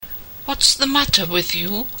What's the matter with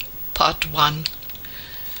you? Part 1.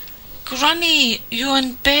 Granny, you're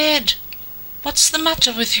in bed. What's the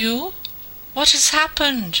matter with you? What has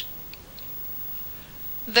happened?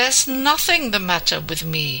 There's nothing the matter with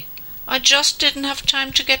me. I just didn't have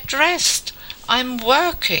time to get dressed. I'm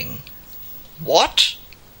working. What?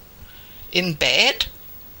 In bed?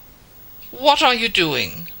 What are you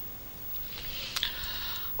doing?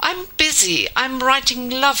 I'm busy. I'm writing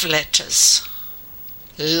love letters.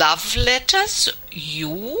 Love letters?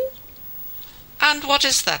 You? And what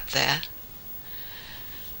is that there?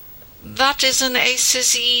 That is an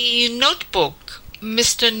ACE notebook.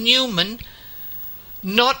 Mr. Newman.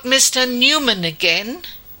 Not Mr. Newman again.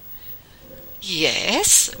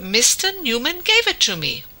 Yes, Mr. Newman gave it to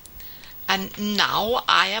me. And now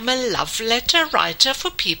I am a love letter writer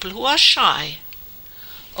for people who are shy.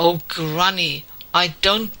 Oh, Granny, I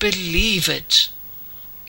don't believe it.